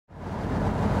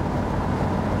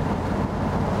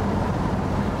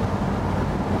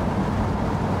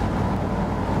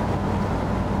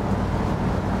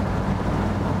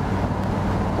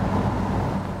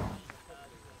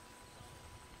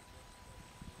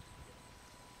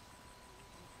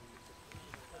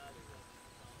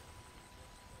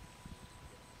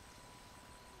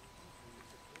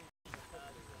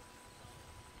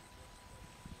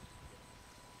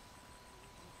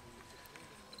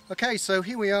Okay, so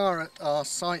here we are at our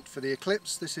site for the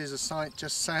Eclipse. This is a site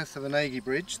just south of Anagi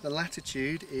Bridge. The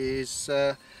latitude is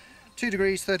 2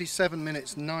 degrees 37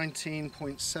 minutes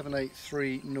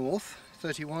 19.783 north,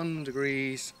 31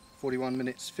 degrees 41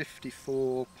 minutes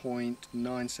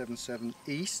 54.977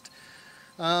 east.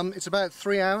 It's about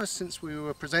 3 hours since we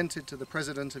were presented to the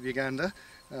President of Uganda,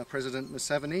 President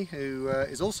Museveni, who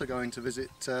is also going to visit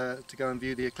to go and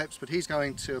view the eclipse, but he's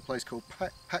going to a place called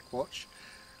Pakwach,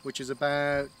 which is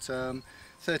about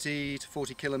 30 to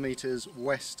 40 kilometres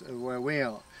west of where we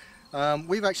are.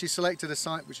 We've actually selected a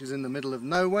site which is in the middle of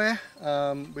nowhere.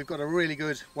 We've got a really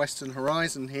good western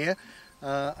horizon here.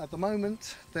 At the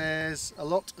moment there's a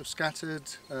lot of scattered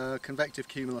convective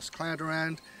cumulus cloud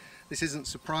around. This isn't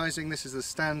surprising, this is the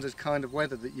standard kind of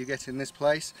weather that you get in this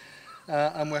place.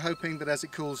 And we're hoping that as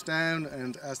it cools down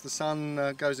and as the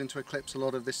sun goes into eclipse, a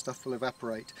lot of this stuff will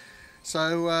evaporate.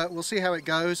 So we'll see how it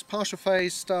goes. Partial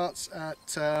phase starts at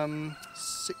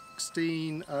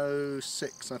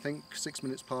 16:06, I think, 6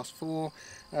 minutes past 4,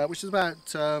 which is about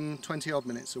 20 odd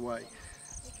minutes away.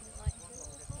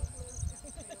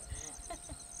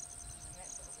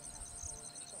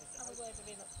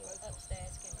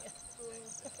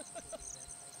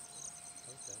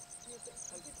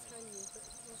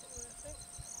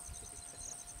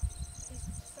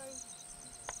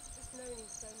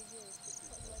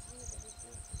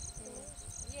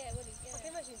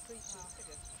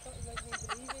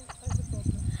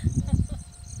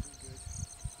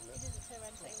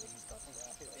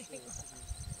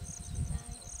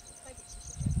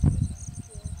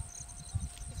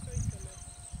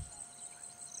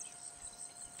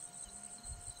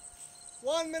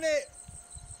 One minute!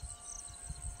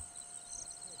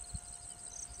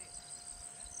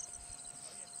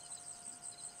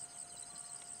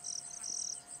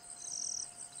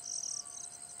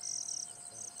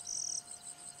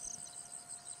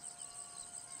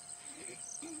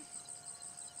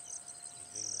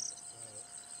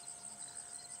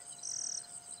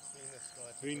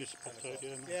 Venus popped out,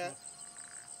 yeah. Yeah. Oh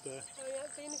There. yeah,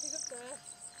 Venus is up there.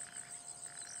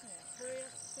 Maria,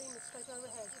 Venus straight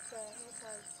overhead, up there, on the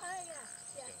side. Oh yeah,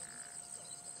 yeah.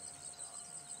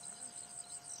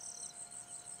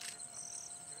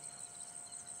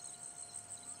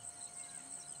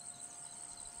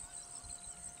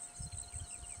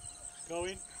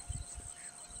 Going.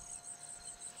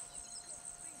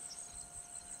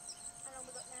 How long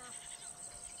we got now?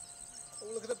 Oh,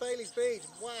 look at the Bailey's bead!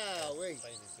 Wow! Bailey's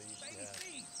bead, yeah.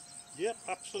 Yep,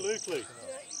 absolutely.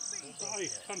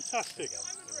 Right, fantastic.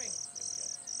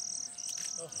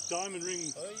 Diamond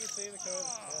ring. Oh, you see the curve?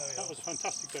 Oh, That was a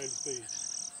fantastic Bailey's bead.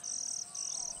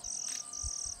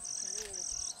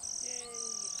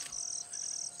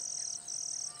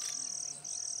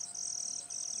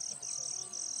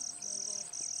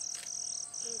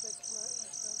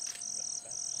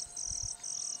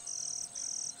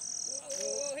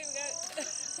 Oh, here we go.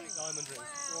 Diamond ring.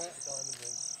 Wow. Yeah. Diamond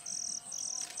ring.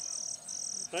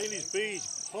 Bailey's bead,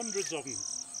 hundreds of them.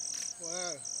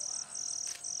 Wow!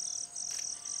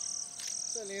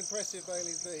 Certainly impressive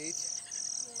Bailey's bead.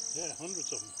 Yeah,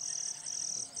 hundreds of them.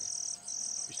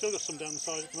 We still got some down the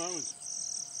side at the moment.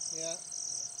 Yeah.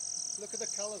 Look at the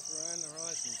colours around the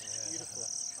horizon. Yeah. Beautiful.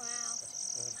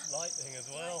 Wow. Lightning as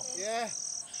well. Yeah.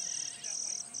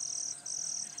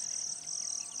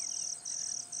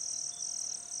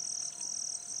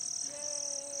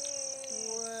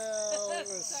 Well, it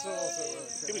was sort of okay.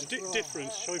 It was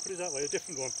different, shall we put it that way, a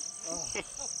different one.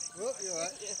 Look, you're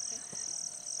right.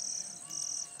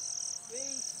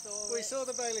 We saw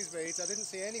the Bailey's beads. I didn't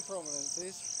see any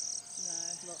prominences. No.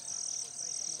 Not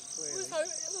clearly. So it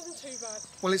wasn't too bad.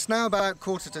 Well, it's now about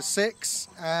 5:45,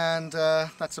 and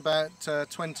that's about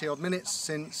 20 odd minutes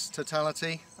since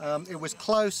totality. It was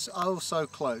close, oh so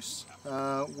close.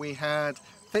 We had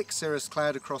thick cirrus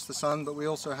cloud across the sun, but we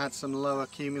also had some lower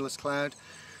cumulus cloud.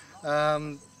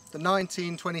 The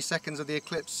 19-20 seconds of the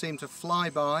eclipse seemed to fly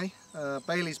by.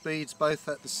 Bailey's beads both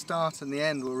at the start and the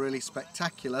end were really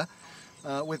spectacular.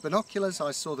 With binoculars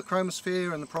I saw the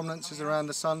chromosphere and the prominences around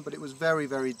the sun, but it was very,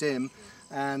 very dim,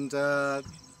 and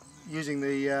using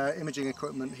the imaging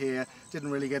equipment here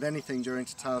didn't really get anything during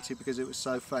totality because it was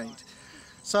so faint.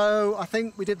 So I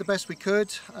think we did the best we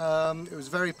could. It was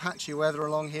very patchy weather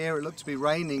along here. It looked to be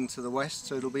raining to the west,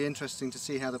 so it'll be interesting to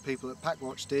see how the people at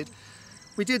Pakwach did.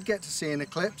 We did get to see an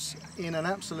eclipse in an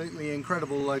absolutely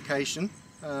incredible location,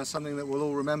 something that we'll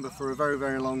all remember for a very,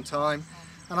 very long time,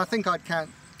 and I think I'd count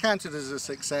it as a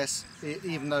success,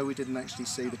 even though we didn't actually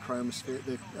see the chromosphere,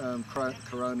 the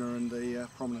corona and the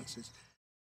prominences.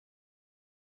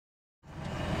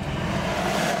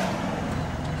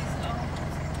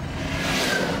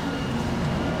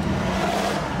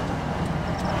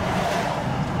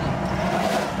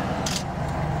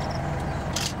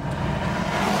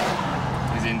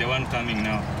 coming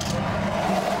now.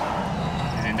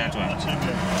 And that one. That's him,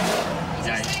 yeah.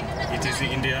 Yeah, it is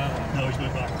India. No, he's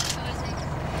moved back.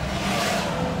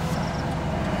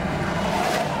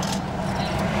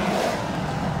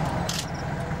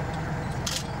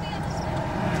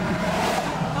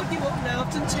 I'll give up now,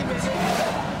 I've done too many.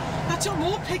 I took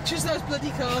more pictures of those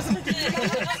bloody cars than I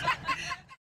did.